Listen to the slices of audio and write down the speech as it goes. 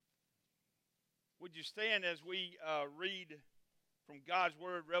Would you stand as we read from God's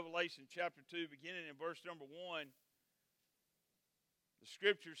Word, Revelation chapter 2, beginning in verse number 1. The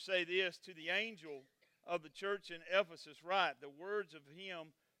scriptures say this: To the angel of the church in Ephesus write, the words of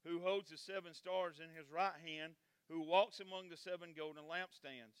him who holds the seven stars in his right hand, who walks among the seven golden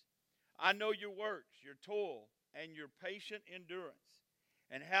lampstands. I know your works, your toil, and your patient endurance,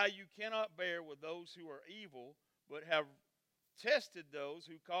 and how you cannot bear with those who are evil, but have tested those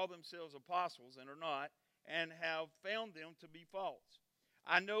who call themselves apostles and are not, and have found them to be false.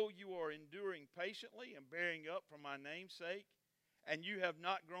 I know you are enduring patiently and bearing up for my name's sake, and you have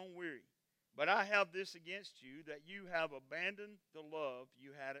not grown weary. But I have this against you, that you have abandoned the love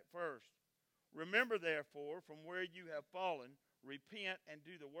you had at first. Remember, therefore, from where you have fallen, repent and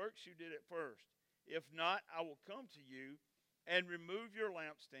do the works you did at first. If not, I will come to you and remove your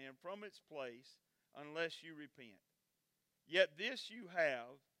lampstand from its place unless you repent. Yet this you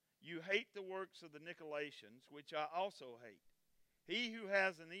have, you hate the works of the Nicolaitans, which I also hate. He who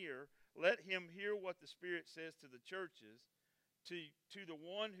has an ear, let him hear what the Spirit says to the churches. To the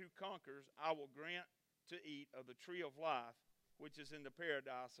one who conquers, I will grant to eat of the tree of life, which is in the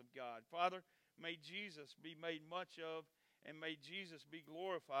paradise of God. Father, may Jesus be made much of, and may Jesus be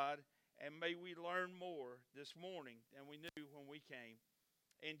glorified, and may we learn more this morning than we knew when we came.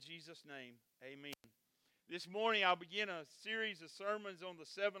 In Jesus' name, amen. This morning I'll begin a series of sermons on the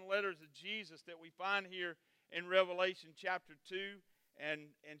seven letters of Jesus that we find here in Revelation chapter 2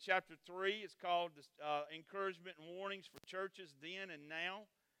 and chapter 3. It's called Encouragement and Warnings for Churches Then and Now.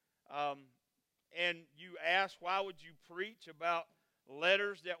 And you ask, why would you preach about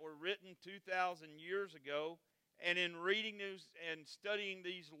letters that were written 2,000 years ago? And in reading these and studying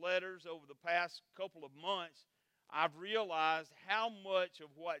these letters over the past couple of months, I've realized how much of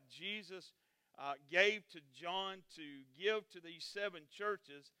what Jesus gave to John to give to these seven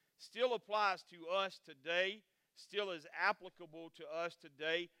churches still applies to us today, still is applicable to us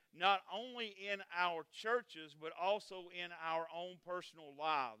today, not only in our churches, but also in our own personal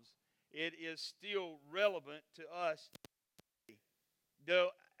lives. It is still relevant to us. The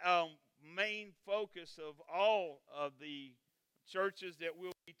main focus of all of the churches that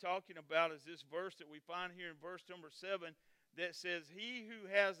we'll be talking about is this verse that we find here in verse number 7 that says, He who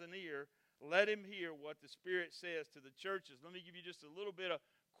has an ear, let him hear what the Spirit says to the churches. Let me give you just a little bit of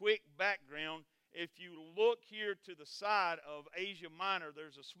quick background. If you look here to the side of Asia Minor,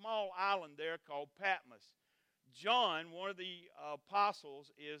 there's a small island there called Patmos. John, one of the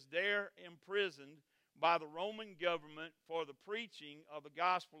apostles, is there imprisoned by the Roman government for the preaching of the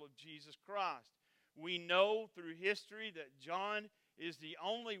gospel of Jesus Christ. We know through history that John is the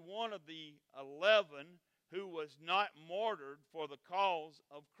only one of the 11 who was not martyred for the cause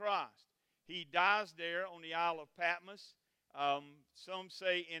of Christ. He dies there on the Isle of Patmos. Some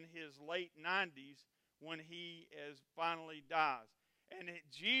say in his late 90s when he finally dies. And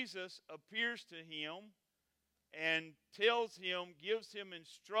Jesus appears to him and tells him, gives him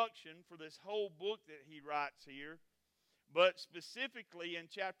instruction for this whole book that he writes here. But specifically in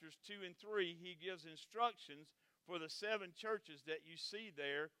chapters 2 and 3, he gives instructions for the seven churches that you see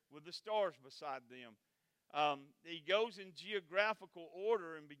there with the stars beside them. He goes in geographical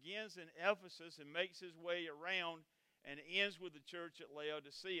order and begins in Ephesus and makes his way around and ends with the church at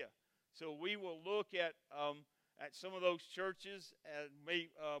Laodicea. So we will look at some of those churches and may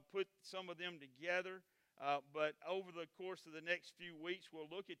put some of them together. But over the course of the next few weeks,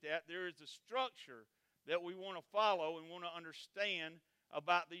 we'll look at that. There is a structure that we want to follow and want to understand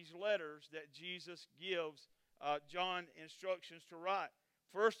about these letters that Jesus gives John instructions to write.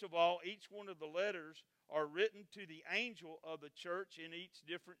 First of all, each one of the letters are written to the angel of the church in each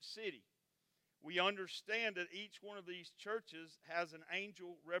different city. We understand that each one of these churches has an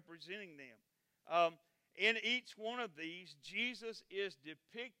angel representing them. In each one of these, Jesus is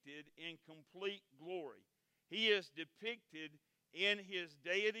depicted in complete glory. He is depicted in his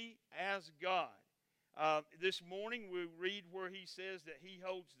deity as God. This morning we read where he says that he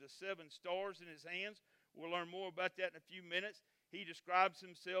holds the seven stars in his hands. We'll learn more about that in a few minutes. He describes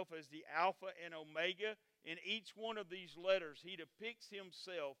himself as the Alpha and Omega. In each one of these letters, he depicts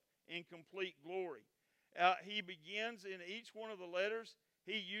himself in complete glory. He begins in each one of the letters,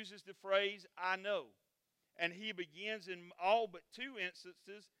 he uses the phrase, I know. And he begins in all but two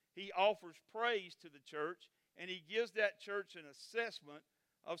instances, he offers praise to the church, and he gives that church an assessment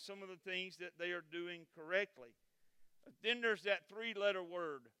of some of the things that they are doing correctly. Then there's that three-letter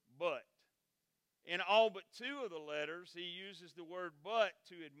word, but. In all but two of the letters, he uses the word but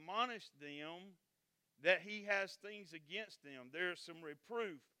to admonish them that he has things against them. There's some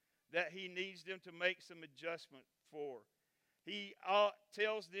reproof that he needs them to make some adjustment for. He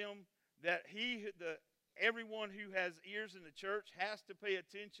tells them that everyone who has ears in the church has to pay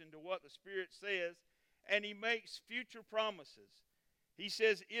attention to what the Spirit says, and he makes future promises. He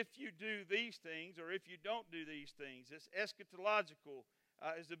says, if you do these things, or if you don't do these things. It's eschatological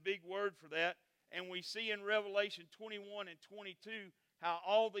is a big word for that. And we see in Revelation 21 and 22 how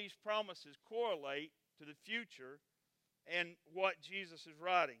all these promises correlate to the future and what Jesus is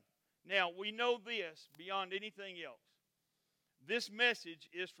writing. Now, we know this beyond anything else. This message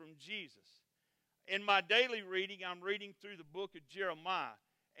is from Jesus. In my daily reading, I'm reading through the book of Jeremiah.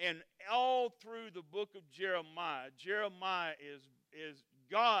 And all through the book of Jeremiah, Jeremiah is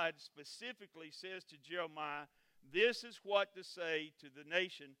God specifically says to Jeremiah, this is what to say to the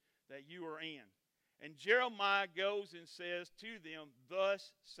nation that you are in. And Jeremiah goes and says to them,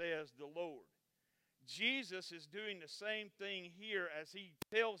 thus says the Lord. Jesus is doing the same thing here as he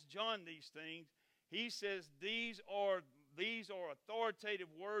tells John these things. He says, these are authoritative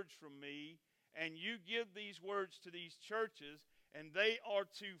words from me, and you give these words to these churches, and they are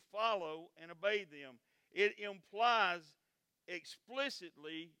to follow and obey them. It implies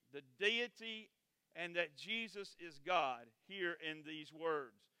explicitly the deity and that Jesus is God here in these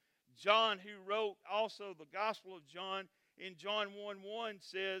words. John, who wrote also the Gospel of John, in John 1:1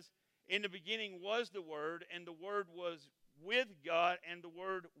 says, in the beginning was the Word, and the Word was with God, and the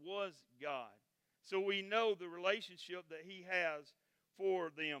Word was God. So we know the relationship that he has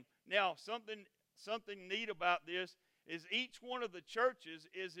for them. Now, something neat about this is each one of the churches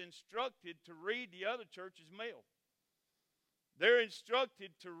is instructed to read the other church's mail. They're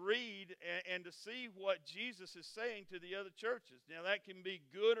instructed to read and to see what Jesus is saying to the other churches. Now, that can be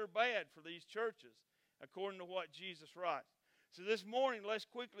good or bad for these churches, according to what Jesus writes. So this morning, let's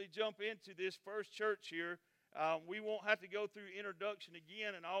quickly jump into this first church here. We won't have to go through introduction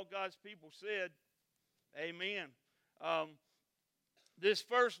again, and all God's people said, amen. This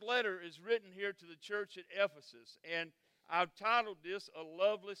first letter is written here to the church at Ephesus, and I've titled this, A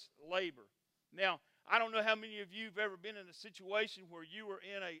Loveless Labor. Now, I don't know how many of you have ever been in a situation where you were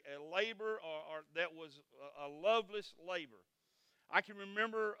in a labor or that was a loveless labor. I can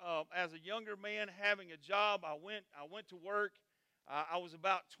remember as a younger man having a job. I went to work. I was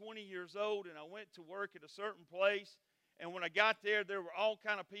about 20 years old, and I went to work at a certain place. And when I got there were all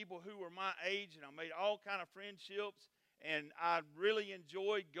kind of people who were my age, and I made all kind of friendships. And I really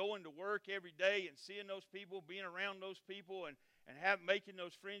enjoyed going to work every day and seeing those people, being around those people, and making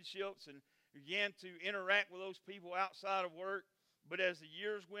those friendships, and began to interact with those people outside of work. But as the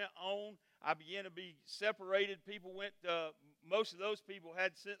years went on, I began to be separated. Most of those people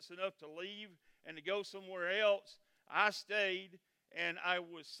had sense enough to leave and to go somewhere else. I stayed, and I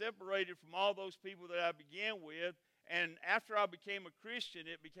was separated from all those people that I began with. And after I became a Christian,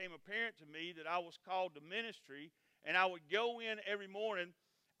 it became apparent to me that I was called to ministry, and I would go in every morning.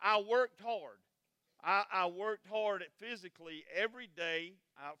 I worked hard. I worked hard physically every day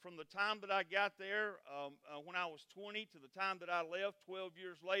from the time that I got there when I was 20 to the time that I left 12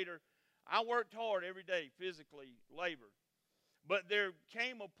 years later. I worked hard every day, physically labored. But there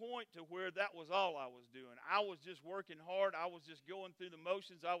came a point to where that was all I was doing. I was just working hard. I was just going through the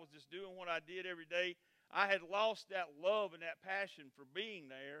motions. I was just doing what I did every day. I had lost that love and that passion for being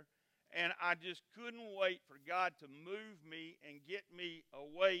there, and I just couldn't wait for God to move me and get me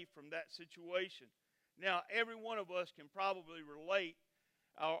away from that situation. Now, every one of us can probably relate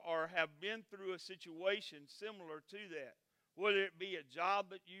or have been through a situation similar to that. Whether it be a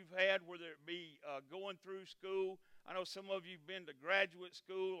job that you've had, whether it be going through school. I know some of you have been to graduate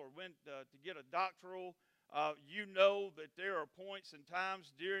school or went to get a doctoral. You know that there are points and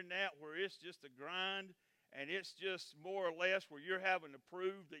times during that where it's just a grind, and it's just more or less where you're having to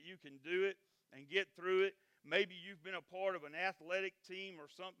prove that you can do it and get through it. Maybe you've been a part of an athletic team or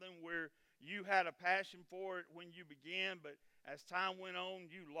something where you had a passion for it when you began, but as time went on,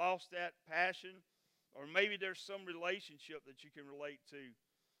 you lost that passion. Or maybe there's some relationship that you can relate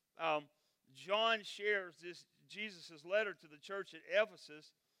to. John shares Jesus' letter to the church at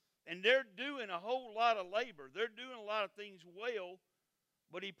Ephesus, and they're doing a whole lot of labor. They're doing a lot of things well,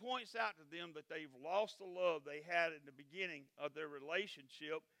 but he points out to them that they've lost the love they had in the beginning of their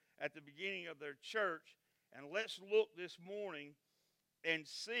relationship, at the beginning of their church. And let's look this morning and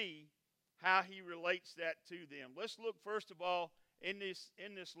see how he relates that to them. Let's look first of all in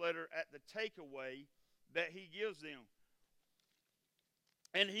this letter at the takeaway that he gives them.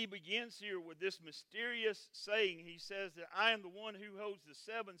 And he begins here with this mysterious saying. He says that I am the one who holds the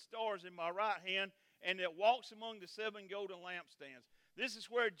 7 stars in my right hand and that walks among the 7 golden lampstands. This is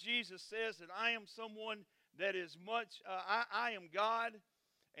where Jesus says that I am someone that is I am God,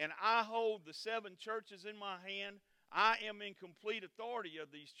 and I hold the 7 churches in my hand. I am in complete authority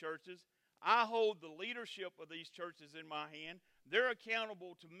of these churches. I hold the leadership of these churches in my hand. They're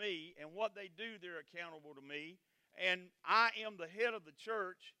accountable to me, and what they do, they're accountable to me. And I am the head of the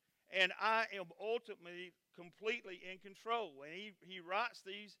church, and I am ultimately completely in control. And he writes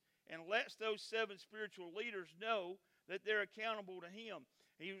these and lets those 7 spiritual leaders know that they're accountable to him.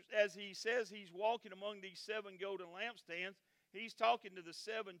 As he says he's walking among these 7 golden lampstands, he's talking to the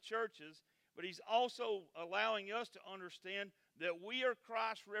 7 churches, but he's also allowing us to understand that we are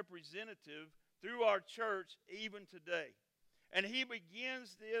Christ's representative through our church even today. And he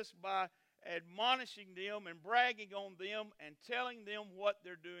begins this by admonishing them and bragging on them and telling them what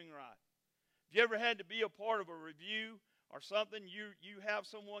they're doing right. Have you ever had to be a part of a review or something? You have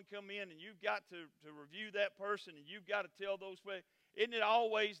someone come in and you've got to review that person, and you've got to tell those people. Isn't it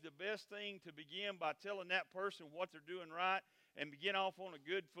always the best thing to begin by telling that person what they're doing right and begin off on a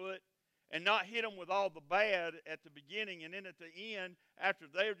good foot? And not hit them with all the bad at the beginning, and then at the end, after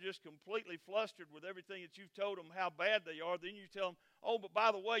they're just completely flustered with everything that you've told them how bad they are, then you tell them, oh, but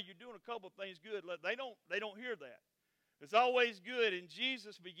by the way, you're doing a couple of things good. They don't hear that. It's always good. And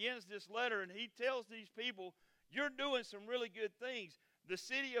Jesus begins this letter, and he tells these people, you're doing some really good things. The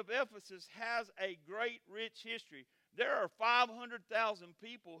city of Ephesus has a great, rich history. There are 500,000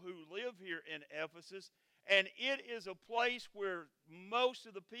 people who live here in Ephesus, and it is a place where most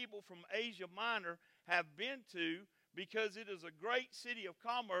of the people from Asia Minor have been to, because it is a great city of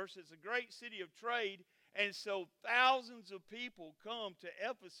commerce. It's a great city of trade. And so thousands of people come to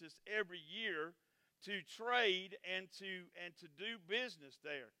Ephesus every year to trade and to do business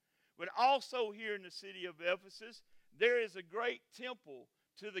there. But also here in the city of Ephesus, there is a great temple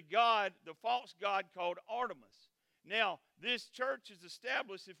to the false god called Artemis. Now, this church is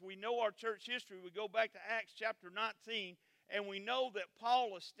established. If we know our church history, we go back to Acts chapter 19, and we know that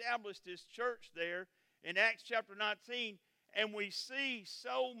Paul established this church there in Acts chapter 19, and we see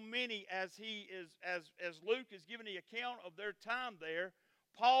so many as Luke is giving the account of their time there.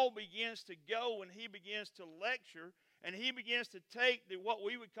 Paul begins to go and he begins to lecture, and he begins to take what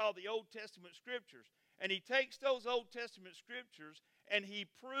we would call the Old Testament scriptures. And he takes those Old Testament scriptures and he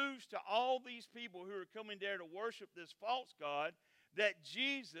proves to all these people who are coming there to worship this false god that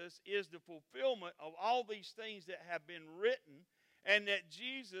Jesus is the fulfillment of all these things that have been written, and that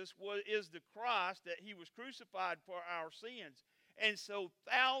Jesus is the Christ, that he was crucified for our sins. And so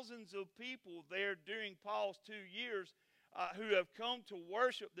thousands of people there during Paul's 2 years who have come to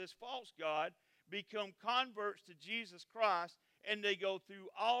worship this false god become converts to Jesus Christ, and they go through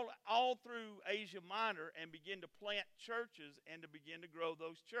all through Asia Minor and begin to plant churches and to begin to grow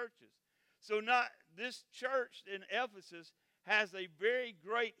those churches. So this church in Ephesus has a very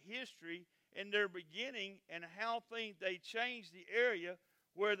great history in their beginning and how they changed the area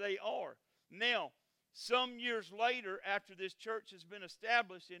where they are. Now, some years later, after this church has been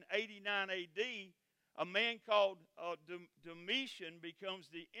established in 89 AD, a man called Domitian becomes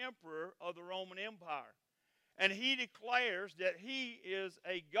the emperor of the Roman Empire. And he declares that he is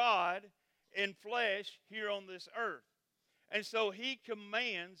a god in flesh here on this earth. And so he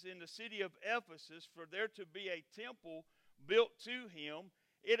commands in the city of Ephesus for there to be a temple built to him.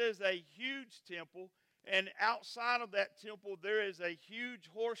 It is a huge temple, and outside of that temple there is a huge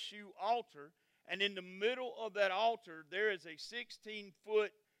horseshoe altar, and in the middle of that altar there is a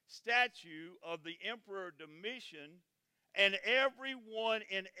 16-foot statue of the Emperor Domitian, and everyone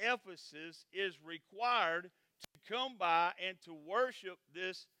in Ephesus is required to come by and to worship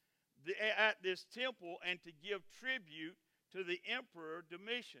at this temple and to give tribute to the Emperor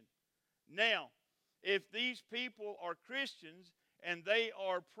Domitian. Now, if these people are Christians and they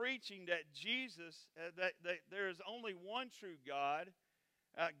are preaching that Jesus, that there is only one true God,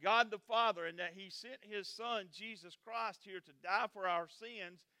 God the Father, and that he sent his Son, Jesus Christ, here to die for our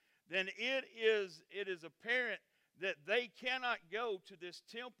sins, then it is apparent that they cannot go to this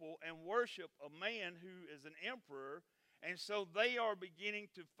temple and worship a man who is an emperor. And so they are beginning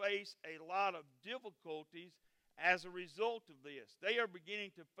to face a lot of difficulties as a result of this. They are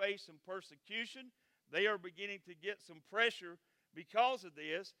beginning to face some persecution. They are beginning to get some pressure because of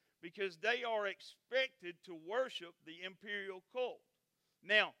this, because they are expected to worship the imperial cult.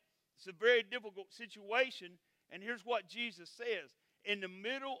 Now, it's a very difficult situation, and here's what Jesus says. In the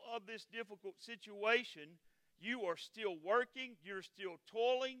middle of this difficult situation, you are still working, you're still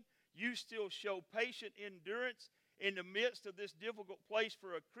toiling, you still show patient endurance in the midst of this difficult place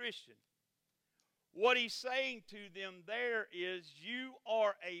for a Christian. What he's saying to them there is, you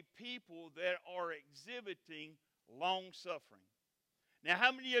are a people that are exhibiting long suffering. Now,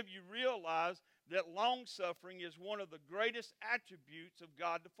 how many of you realize that long suffering is one of the greatest attributes of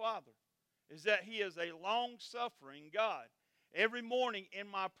God the Father? is that He is a long-suffering God. Every morning in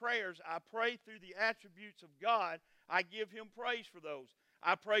my prayers, I pray through the attributes of God. I give Him praise for those.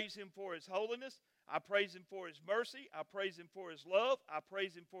 I praise Him for His holiness. I praise Him for His mercy. I praise Him for His love. I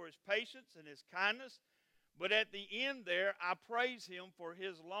praise Him for His patience and His kindness. But at the end there, I praise Him for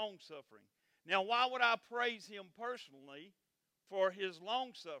His long-suffering. Now, why would I praise Him personally for His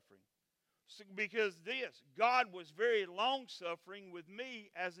long-suffering? Because God was very long-suffering with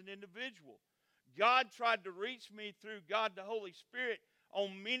me as an individual. God tried to reach me through God the Holy Spirit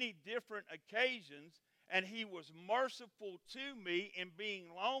on many different occasions, and He was merciful to me in being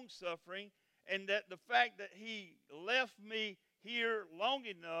long-suffering, and that the fact that He left me here long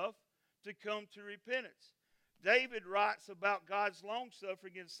enough to come to repentance. David writes about God's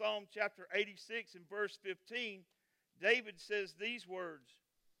long-suffering in Psalm chapter 86 and verse 15. David says these words.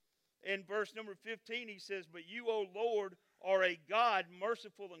 In verse number 15 he says, "But you, O Lord, are a God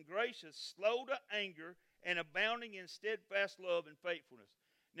merciful and gracious, slow to anger, and abounding in steadfast love and faithfulness."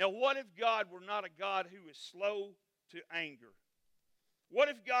 Now what if God were not a God who is slow to anger? What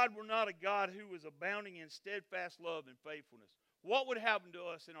if God were not a God who was abounding in steadfast love and faithfulness? What would happen to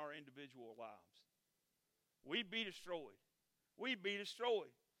us in our individual lives? We'd be destroyed. We'd be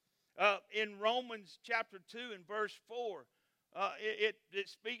destroyed. In Romans chapter 2 and verse 4, it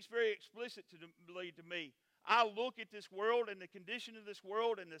speaks very explicitly to me. I look at this world and the condition of this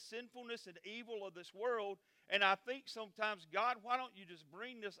world and the sinfulness and evil of this world, and I think sometimes, God, why don't you just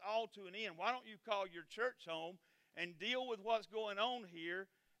bring this all to an end? Why don't you call your church home and deal with what's going on here,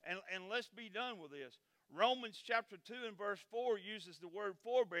 and let's be done with this? Romans chapter 2 and verse 4 uses the word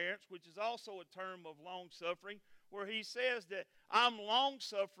forbearance, which is also a term of long-suffering, where he says that I'm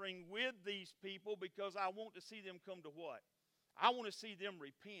long-suffering with these people because I want to see them come to what? I want to see them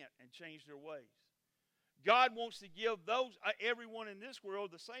repent and change their ways. God wants to give everyone in this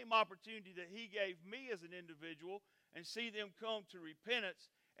world the same opportunity that He gave me as an individual, and see them come to repentance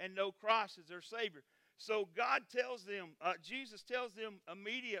and know Christ as their Savior. So God tells them, Jesus tells them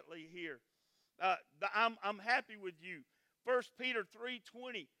immediately here, I'm happy with you. 1 Peter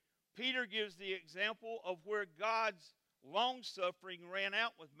 3:20, Peter gives the example of where God's long-suffering ran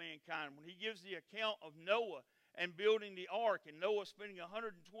out with mankind. When he gives the account of Noah and building the ark, and Noah spending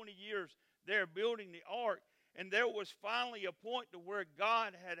 120 years there building the ark, and there was finally a point to where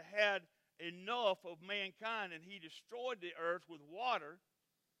God had enough of mankind, and He destroyed the earth with water.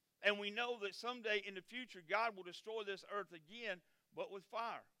 And we know that someday in the future God will destroy this earth again, but with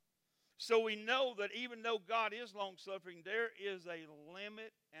fire. So we know that even though God is long-suffering, there is a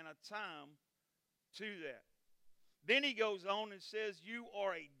limit and a time to that. Then he goes on and says, you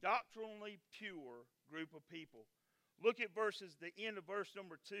are a doctrinally pure group of people. Look at the end of verse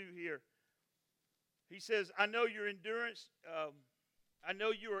number 2 here. He says, I know your endurance. I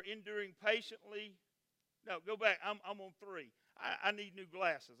know you are enduring patiently. No, go back. I'm on 3. I need new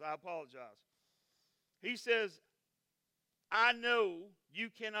glasses. I apologize. He says, I know you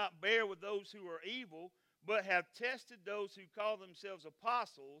cannot bear with those who are evil, but have tested those who call themselves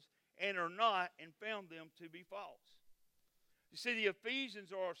apostles and are not, and found them to be false. You see, the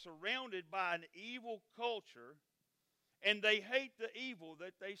Ephesians are surrounded by an evil culture, and they hate the evil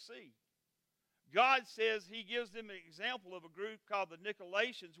that they see. God says He gives them an example of a group called the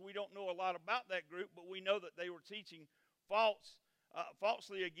Nicolaitans. We don't know a lot about that group, but we know that they were teaching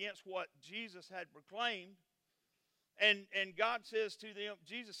falsely against what Jesus had proclaimed. And God says to them,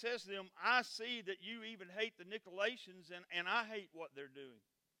 Jesus says to them, I see that you even hate the Nicolaitans, and I hate what they're doing.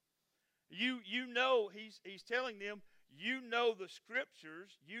 You know, he's telling them, you know the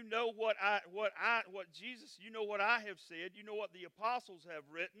scriptures, you know what Jesus, you know what I have said, you know what the apostles have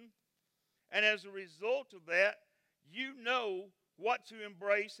written. And as a result of that, you know what to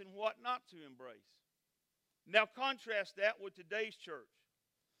embrace and what not to embrace. Now contrast that with today's church.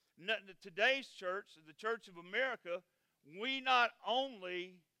 Today's church, the Church of America, we not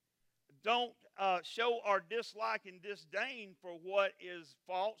only don't show our dislike and disdain for what is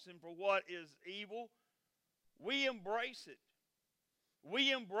false and for what is evil, we embrace it.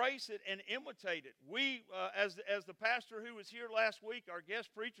 We embrace it and imitate it. We, as the pastor who was here last week, our guest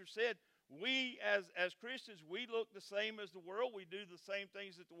preacher said, we as Christians, we look the same as the world. We do the same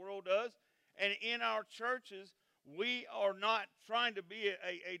things that the world does. And in our churches, we are not trying to be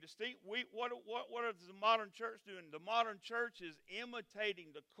a distinct. What is the modern church doing? The modern church is imitating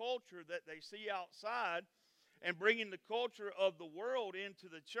the culture that they see outside and bringing the culture of the world into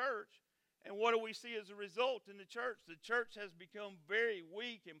the church. And what do we see as a result in the church? The church has become very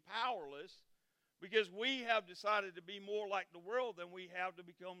weak and powerless because we have decided to be more like the world than we have to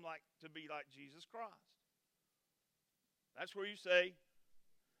be like Jesus Christ. That's where you say,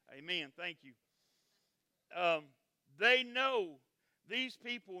 Amen. Thank you. Um, they know, these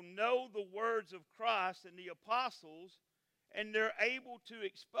people know the words of Christ and the apostles, and they're able to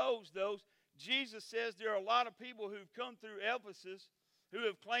expose those. Jesus says there are a lot of people who've come through Ephesus who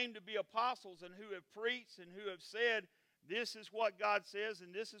have claimed to be apostles and who have preached and who have said, this is what God says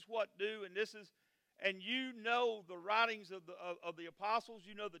and this is what do and this is, and you know the writings of the apostles,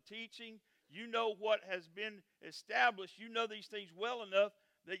 you know the teaching, you know what has been established, you know these things well enough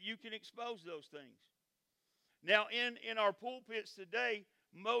that you can expose those things. Now, in our pulpits today,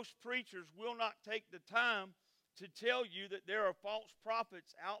 most preachers will not take the time to tell you that there are false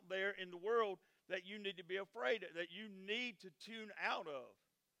prophets out there in the world that you need to be afraid of, that you need to tune out of.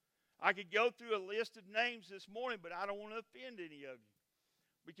 I could go through a list of names this morning, but I don't want to offend any of you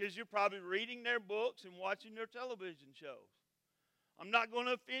because you're probably reading their books and watching their television shows. I'm not going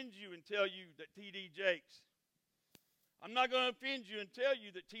to offend you and tell you that T.D. Jakes. I'm not going to offend you and tell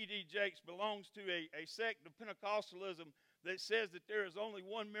you that T.D. Jakes belongs to a sect of Pentecostalism that says that there is only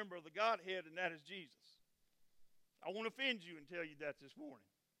one member of the Godhead, and that is Jesus. I won't offend you and tell you that this morning.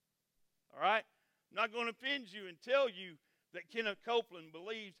 All right? I'm not going to offend you and tell you that Kenneth Copeland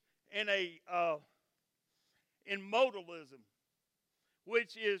believes in in modalism,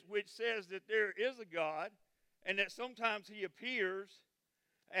 which says that there is a God and that sometimes he appears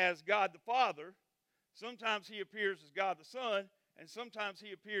as God the Father, sometimes he appears as God the Son, and sometimes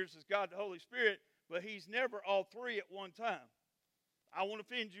he appears as God the Holy Spirit, but he's never all three at one time. I won't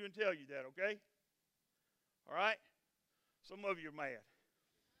offend you and tell you that, okay? All right? Some of you are mad.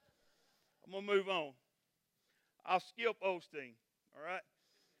 I'm going to move on. I'll skip Osteen, all right?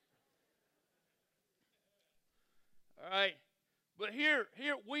 All right? But here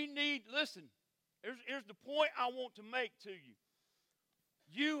we need, listen, here's the point I want to make to you.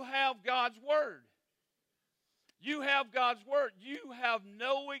 You have God's Word. You have God's Word. You have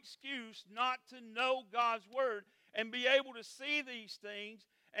no excuse not to know God's Word and be able to see these things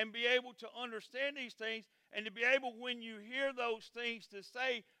and be able to understand these things and to be able, when you hear those things, to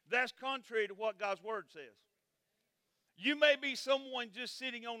say, that's contrary to what God's Word says. You may be someone just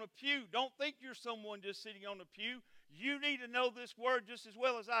sitting on a pew. Don't think you're someone just sitting on a pew. You need to know this Word just as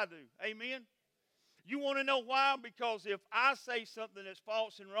well as I do. Amen? You want to know why? Because if I say something that's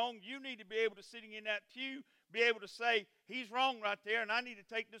false and wrong, you need to be able to, sitting in that pew, be able to say, he's wrong right there, and I need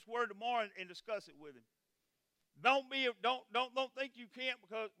to take this word tomorrow and discuss it with him. Don't think you can't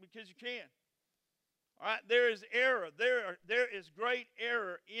because you can. All right, there is error. There is great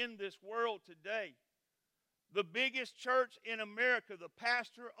error in this world today. The biggest church in America, the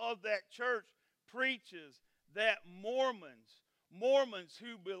pastor of that church preaches that Mormons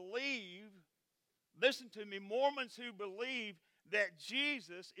who believe, listen to me, Mormons who believe that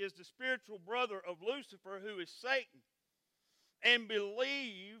Jesus is the spiritual brother of Lucifer, who is Satan, and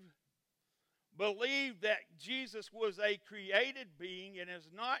believe that Jesus was a created being and is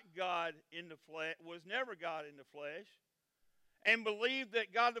not God in the flesh, was never God in the flesh, and believe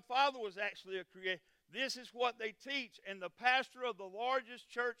that God the Father was actually a creator. This is what they teach. And the pastor of the largest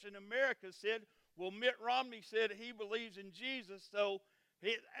church in America said, well, Mitt Romney said he believes in Jesus, so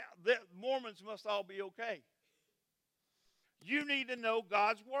the Mormons must all be okay. You need to know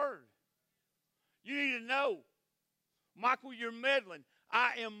God's Word. You need to know. Michael, you're meddling.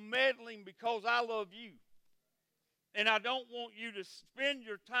 I am meddling because I love you. And I don't want you to spend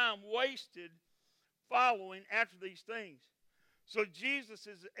your time wasted following after these things. So Jesus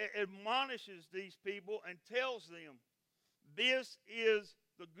admonishes these people and tells them, this is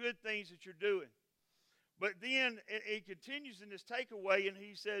the good things that you're doing. But then he continues in this takeaway and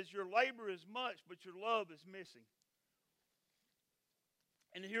he says, your labor is much, but your love is missing.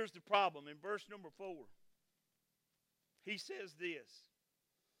 And here's the problem. In verse number 4, he says this,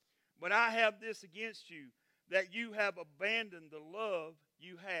 but I have this against you, that you have abandoned the love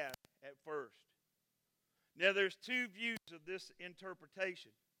you had at first. Now there's two views of this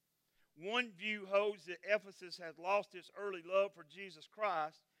interpretation. One view holds that Ephesus has lost its early love for Jesus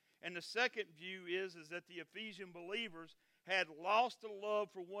Christ, and the second view is that the Ephesian believers had lost the love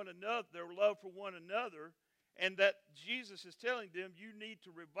for one another, their love for one another, and that Jesus is telling them you need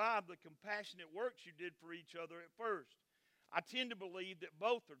to revive the compassionate works you did for each other at first. I tend to believe that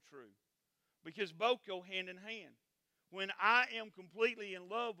both are true because both go hand in hand. When I am completely in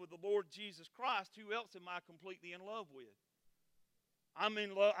love with the Lord Jesus Christ, who else am I completely in love with? I'm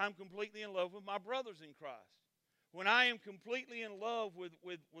completely in love with my brothers in Christ. When I am completely in love with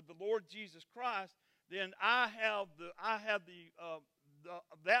the Lord Jesus Christ, then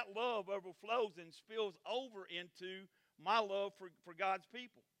that love overflows and spills over into my love for God's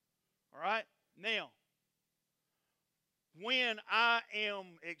people. All right? Now, when I am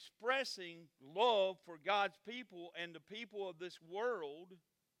expressing love for God's people and the people of this world,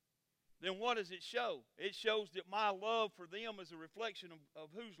 then what does it show? It shows that my love for them is a reflection of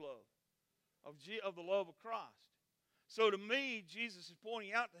whose love? Of the love of Christ. So to me, Jesus is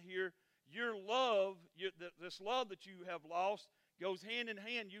pointing out to here, your love, this love that you have lost, goes hand in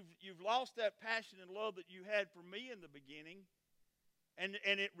hand. You've lost that passion and love that you had for me in the beginning, and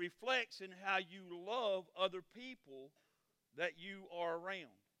it reflects in how you love other people that you are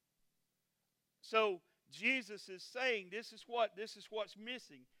around. So Jesus is saying this is what's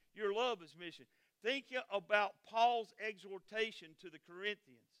missing. Your love is missing. Think about Paul's exhortation to the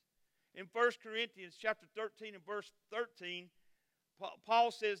Corinthians. In 1 Corinthians chapter 13 and verse 13,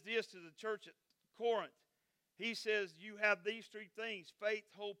 Paul says this to the church at Corinth. He says, you have these three things, faith,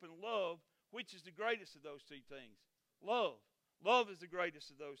 hope, and love. Which is the greatest of those three things? Love. Love is the greatest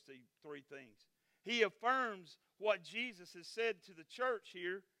of those three things. He affirms what Jesus has said to the church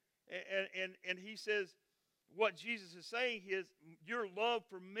here, and he says, what Jesus is saying is, your love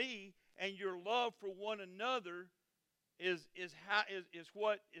for me and your love for one another is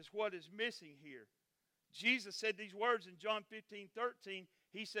what is missing here. Jesus said these words in John 15:13.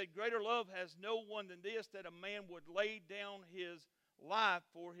 He said, greater love has no one than this, that a man would lay down his life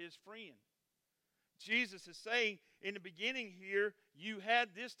for his friend. Jesus is saying in the beginning here, you had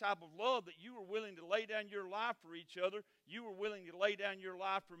this type of love that you were willing to lay down your life for each other. You were willing to lay down your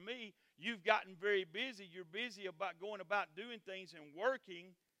life for me. You've gotten very busy. You're busy about going about doing things and working,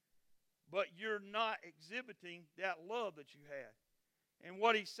 but you're not exhibiting that love that you had. And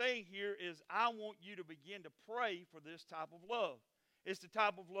what he's saying here is, I want you to begin to pray for this type of love. It's the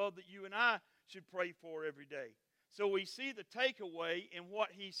type of love that you and I should pray for every day. So we see the takeaway in what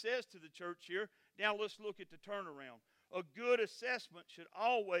he says to the church here. Now let's look at the turnaround. A good assessment should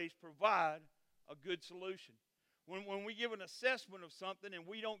always provide a good solution. When we give an assessment of something and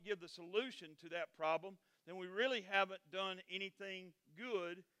we don't give the solution to that problem, then we really haven't done anything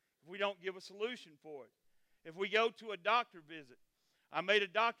good if we don't give a solution for it. If we go to a doctor visit, I made a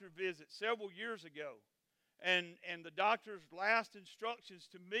doctor visit several years ago, and the doctor's last instructions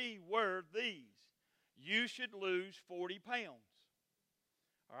to me were these: you should lose 40 pounds.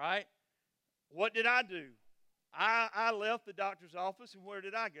 All right? What did I do? I left the doctor's office, and where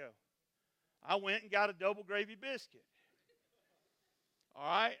did I go? I went and got a double gravy biscuit. All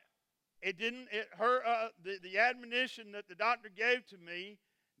right? The admonition that the doctor gave to me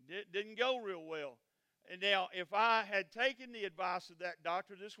didn't go real well. And now, if I had taken the advice of that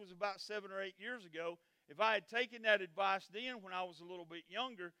doctor, this was about 7 or 8 years ago, if I had taken that advice then when I was a little bit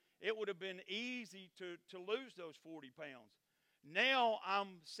younger, it would have been easy to lose those 40 pounds. Now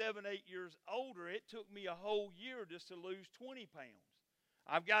I'm 7, 8 years older. It took me a whole year just to lose 20 pounds.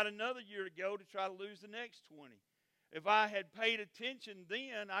 I've got another year to go to try to lose the next 20. If I had paid attention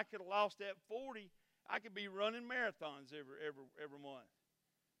then, I could have lost that 40. I could be running marathons every month.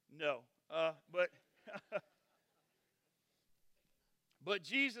 No, but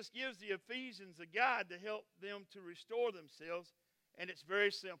Jesus gives the Ephesians a guide to help them to restore themselves, and it's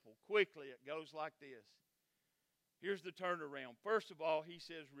very simple. Quickly, it goes like this. Here's the turnaround. First of all, he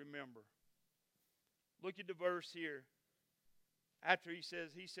says, remember. Look at the verse here. After he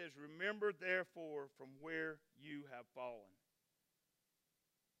says, remember therefore from where you have fallen.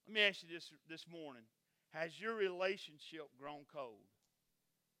 Let me ask you this morning. Has your relationship grown cold?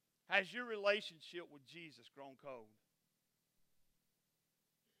 Has your relationship with Jesus grown cold?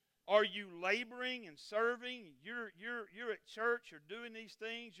 Are you laboring and serving? You're at church, you're doing these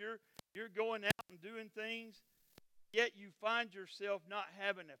things, you're going out and doing things, yet you find yourself not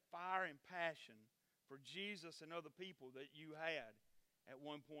having a fire and passion for Jesus and other people that you had at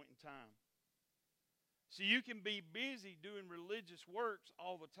one point in time. So you can be busy doing religious works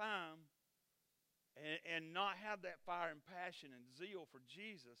all the time and not have that fire and passion and zeal for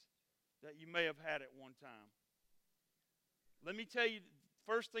Jesus that you may have had at one time. Let me tell you,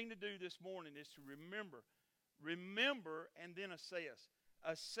 the first thing to do this morning is to remember. Remember and then assess.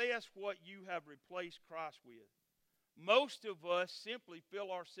 Assess what you have replaced Christ with. Most of us simply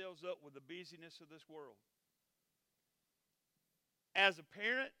fill ourselves up with the busyness of this world. As a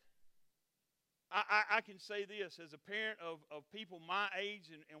parent, I can say this. As a parent of people my age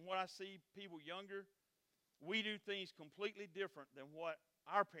and what I see people younger, we do things completely different than what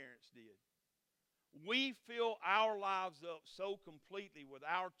our parents did. We fill our lives up so completely with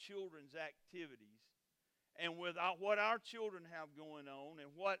our children's activities and with what our children have going on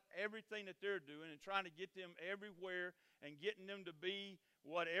and everything that they're doing, and trying to get them everywhere and getting them to be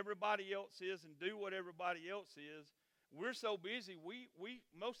what everybody else is and do what everybody else is. We're so busy, we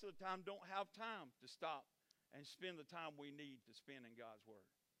most of the time don't have time to stop and spend the time we need to spend in God's Word.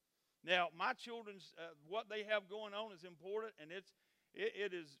 Now, my children's, what they have going on is important, and it's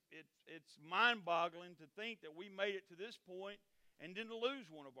mind-boggling to think that we made it to this point and didn't lose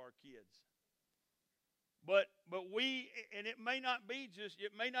one of our kids. But we, and it may not be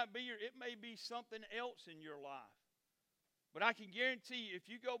it may be something else in your life. But I can guarantee you, if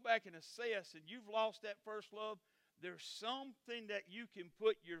you go back and assess and you've lost that first love, there's something that you can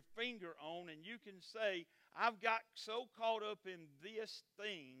put your finger on and you can say, I've got so caught up in this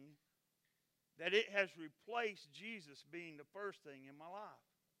thing that it has replaced Jesus being the first thing in my life.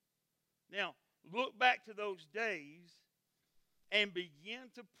 Now, look back to those days and begin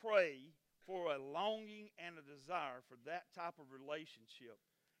to pray for a longing and a desire for that type of relationship.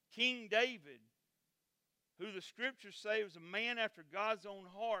 King David, who the scriptures say was a man after God's own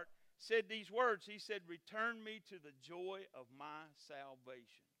heart, said these words. He said, return me to the joy of my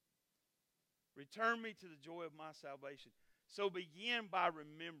salvation. Return me to the joy of my salvation. So begin by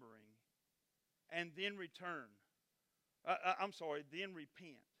remembering and then return. Then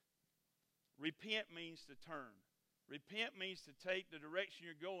repent. Repent means to turn. Repent means to take the direction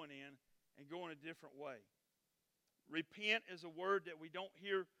you're going in and go in a different way. Repent is a word that we don't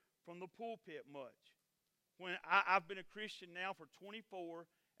hear from the pulpit much. When I've been a Christian now for 24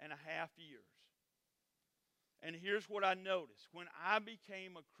 and a half years. And here's what I noticed. When I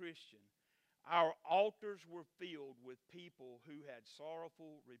became a Christian, our altars were filled with people who had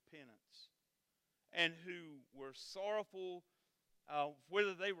sorrowful repentance and who were sorrowful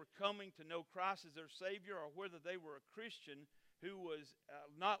whether they were coming to know Christ as their Savior or whether they were a Christian who was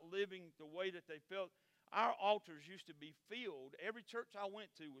not living the way that they felt. Our altars used to be filled. Every church I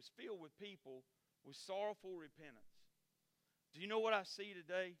went to was filled with people with sorrowful repentance. Do you know what I see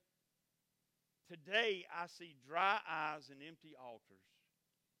today? Today I see dry eyes and empty altars.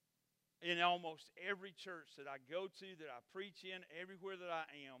 In almost every church that I go to, that I preach in, everywhere that I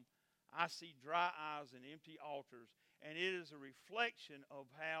am, I see dry eyes and empty altars. And it is a reflection of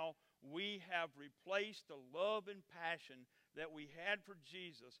how we have replaced the love and passion that we had for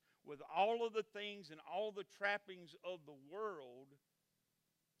Jesus with all of the things and all the trappings of the world.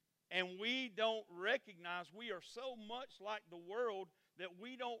 And we don't recognize, we are so much like the world that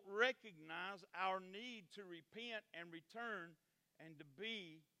we don't recognize our need to repent and return and to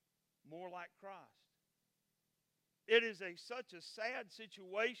be more like Christ. It is such a sad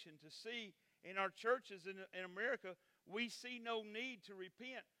situation to see in our churches in America. We see no need to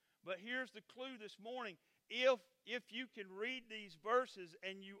repent. But here's the clue this morning. If you can read these verses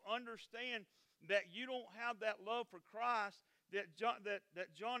and you understand that you don't have that love for Christ that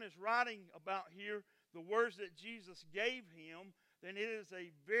John is writing about here, the words that Jesus gave him, then it is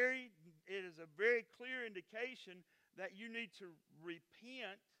a very clear indication that you need to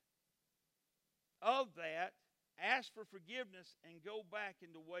repent of that, ask for forgiveness, and go back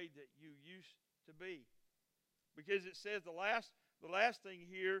in the way that you used to be. Because it says the last thing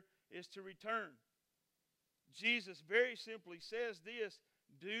here is to return. Jesus very simply says this,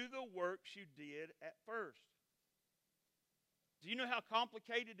 do the works you did at first. Do you know how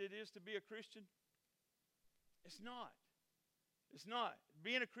complicated it is to be a Christian? It's not. It's not.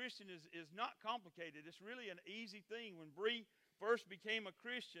 Being a Christian is not complicated. It's really an easy thing. When Bree first became a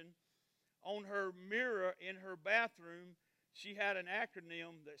Christian, on her mirror in her bathroom, she had an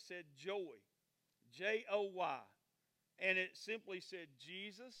acronym that said JOY. J-O-Y. And it simply said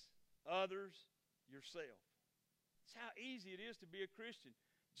Jesus, others, yourself. That's how easy it is to be a Christian.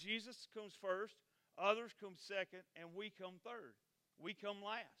 Jesus comes first, others come second, and we come third. We come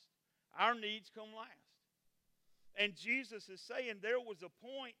last. Our needs come last. And Jesus is saying there was a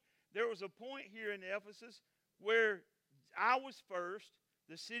point here in Ephesus where I was first,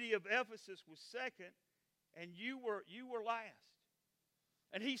 the city of Ephesus was second, and you were last.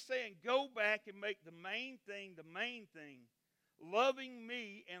 And he's saying, go back and make the main thing, loving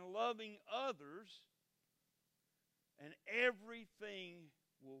me and loving others, and everything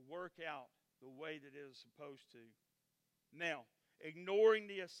will work out the way that it is supposed to. Now, ignoring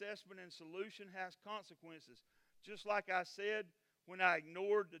the assessment and solution has consequences. Just like I said, when I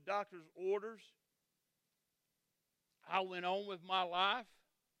ignored the doctor's orders, I went on with my life.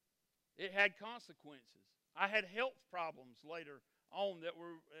 It had consequences. I had health problems later on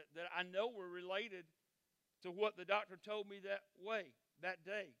that I know were related to what the doctor told me that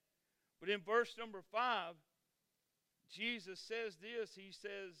day. But in verse number 5, Jesus says this. He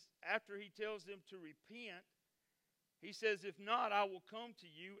says, after he tells them to repent, he says, if not, I will come to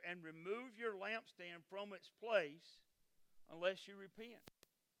you and remove your lampstand from its place unless you repent.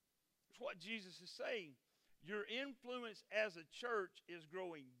 That's what Jesus is saying. Your influence as a church is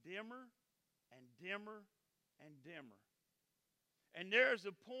growing dimmer and dimmer and dimmer. And there's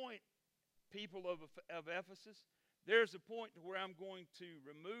a point, people of Ephesus, there's a point to where I'm going to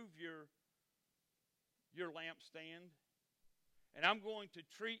remove your lampstand, and I'm going to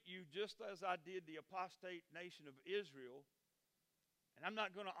treat you just as I did the apostate nation of Israel, and I'm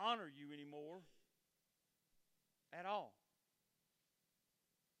not going to honor you anymore at all.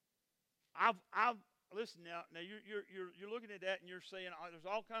 I've listen now. Now you're looking at that and you're saying, oh, there's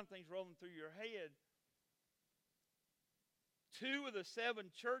all kinds of things rolling through your head. 2 of the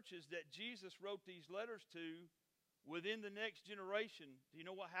 7 churches that Jesus wrote these letters to within the next generation, do you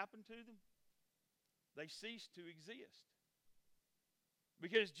know what happened to them? They ceased to exist.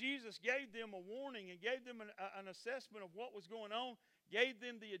 Because Jesus gave them a warning and gave them an assessment of what was going on, gave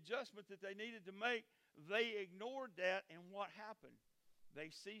them the adjustment that they needed to make. They ignored that, and what happened? They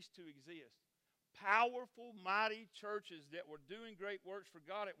ceased to exist. Powerful, mighty churches that were doing great works for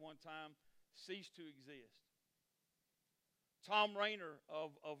God at one time ceased to exist. Tom Rayner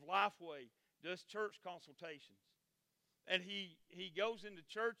of Lifeway does church consultations. And he goes into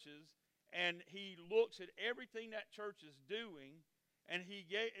churches and he looks at everything that church is doing. And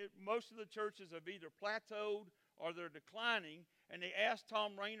most of the churches have either plateaued or they're declining. And they asked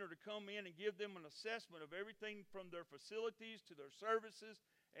Tom Rayner to come in and give them an assessment of everything from their facilities to their services,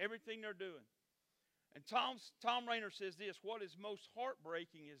 everything they're doing. And Tom Rayner says this, what is most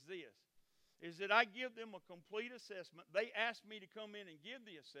heartbreaking is this, is that I give them a complete assessment. They ask me to come in and give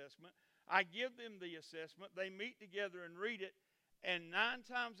the assessment. I give them the assessment. They meet together and read it. And 9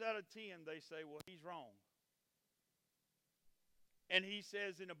 times out of 10, they say, well, he's wrong. And he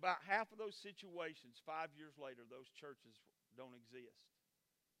says in about half of those situations, 5 years later, those churches don't exist.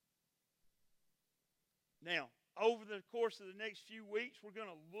 Now, over the course of the next few weeks, we're going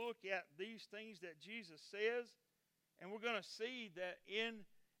to look at these things that Jesus says. And we're going to see that in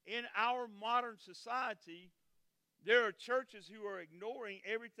our modern society, there are churches who are ignoring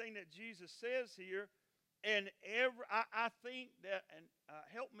everything that Jesus says here. And I think that, and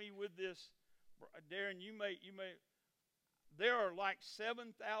help me with this, Darren, you may, there are like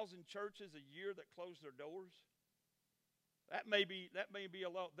 7,000 churches a year that close their doors. That may be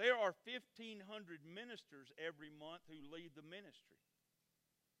a lot. There are 1,500 ministers every month who lead the ministry.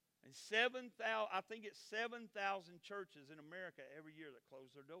 And I think it's 7,000 churches in America every year that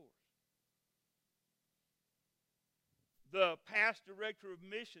close their doors. The past director of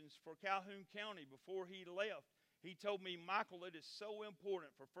missions for Calhoun County, before he left, he told me, Michael, it is so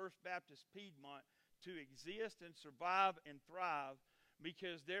important for First Baptist Piedmont to exist and survive and thrive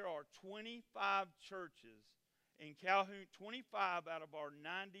because there are 25 churches in Calhoun, 25 out of our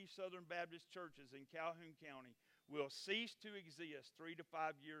 90 Southern Baptist churches in Calhoun County will cease to exist 3 to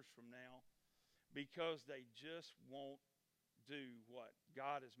 5 years from now because they just won't do what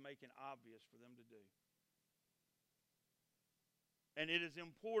God is making obvious for them to do. And it is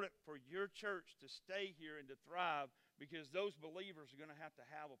important for your church to stay here and to thrive because those believers are going to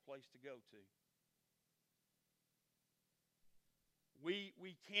have a place to go to.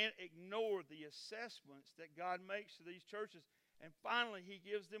 We can't ignore the assessments that God makes to these churches. And finally, he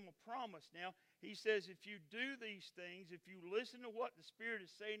gives them a promise. Now, he says, if you do these things, if you listen to what the Spirit is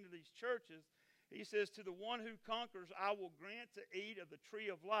saying to these churches, he says, to the one who conquers, I will grant to eat of the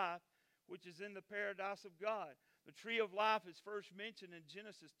tree of life, which is in the paradise of God. The tree of life is first mentioned in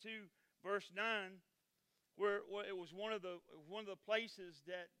Genesis 2, verse 9, where it was one of the places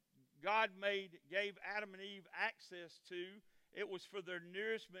that God gave Adam and Eve access to. It was for their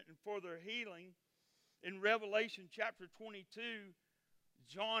nourishment and for their healing. In Revelation chapter 22,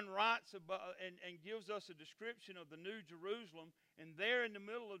 John writes about and gives us a description of the New Jerusalem. And there in the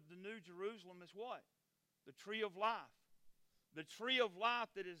middle of the New Jerusalem is what? The tree of life. The tree of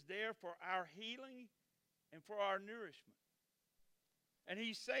life that is there for our healing and for our nourishment. And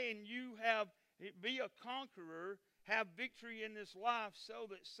he's saying be a conqueror, have victory in this life so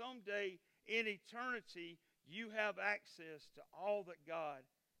that someday in eternity you have access to all that God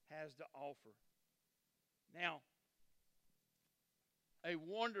has to offer. Now, a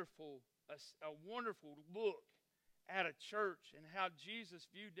wonderful look at a church and how Jesus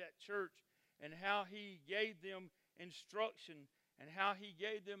viewed that church and how he gave them instruction and how he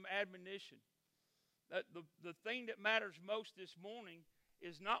gave them admonition. The thing that matters most this morning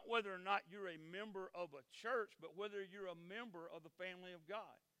is not whether or not you're a member of a church, but whether you're a member of the family of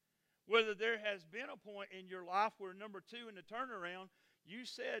God. Whether there has been a point in your life where, number 2, in the turnaround, you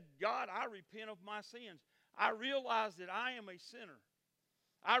said, God, I repent of my sins. I realize that I am a sinner.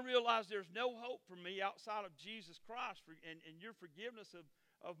 I realize there's no hope for me outside of Jesus Christ and your forgiveness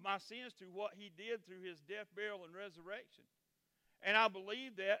of my sins through what he did through his death, burial, and resurrection. And I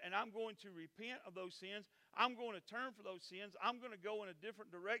believe that, and I'm going to repent of those sins. I'm going to turn for those sins. I'm going to go in a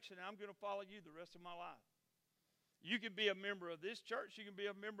different direction, and I'm going to follow you the rest of my life. You can be a member of this church. You can be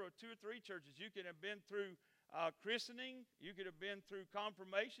a member of 2 or 3 churches. You could have been through christening. You could have been through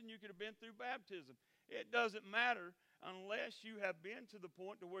confirmation. You could have been through baptism. It doesn't matter unless you have been to the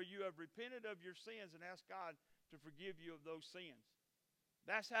point to where you have repented of your sins and asked God to forgive you of those sins.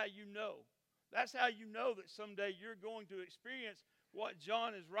 That's how you know. That's how you know that someday you're going to experience what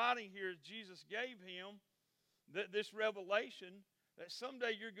John is writing here. Jesus gave him this revelation that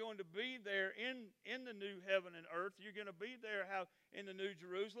someday you're going to be there in the new heaven and earth. You're going to be there in the new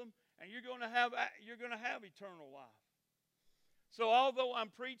Jerusalem, and you're going to have eternal life. So although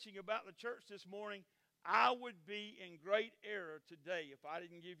I'm preaching about the church this morning, I would be in great error today if I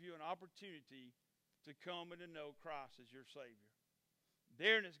didn't give you an opportunity to come and to know Christ as your Savior.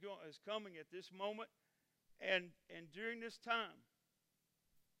 Darren is coming at this moment, and during this time,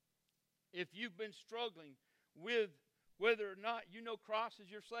 if you've been struggling with whether or not you know Christ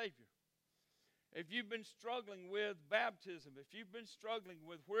as your Savior, if you've been struggling with baptism, if you've been struggling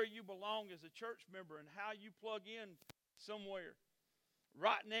with where you belong as a church member and how you plug in somewhere,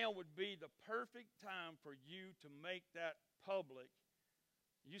 right now would be the perfect time for you to make that public.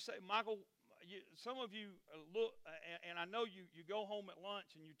 You say, Michael, some of you look, and I know you go home at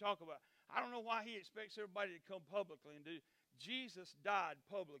lunch and you talk about, I don't know why he expects everybody to come publicly and do. Jesus died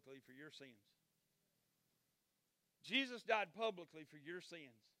publicly for your sins. Jesus died publicly for your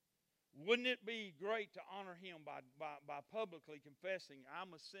sins. Wouldn't it be great to honor him by publicly confessing,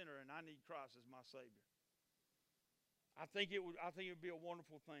 I'm a sinner and I need Christ as my Savior? I think it would be a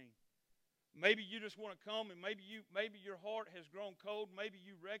wonderful thing. Maybe you just want to come, and maybe your heart has grown cold. Maybe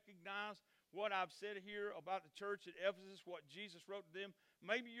you recognize what I've said here about the church at Ephesus, what Jesus wrote to them.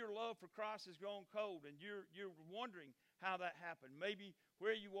 Maybe your love for Christ has grown cold, and you're wondering how that happened. Maybe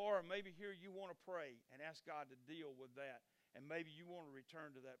where you are, or maybe here you want to pray and ask God to deal with that, and maybe you want to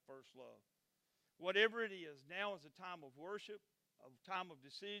return to that first love. Whatever it is, now is a time of worship, a time of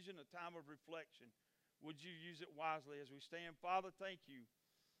decision, a time of reflection. Would you use it wisely as we stand? Father, thank you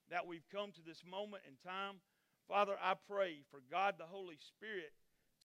that we've come to this moment in time. Father, I pray for God the Holy Spirit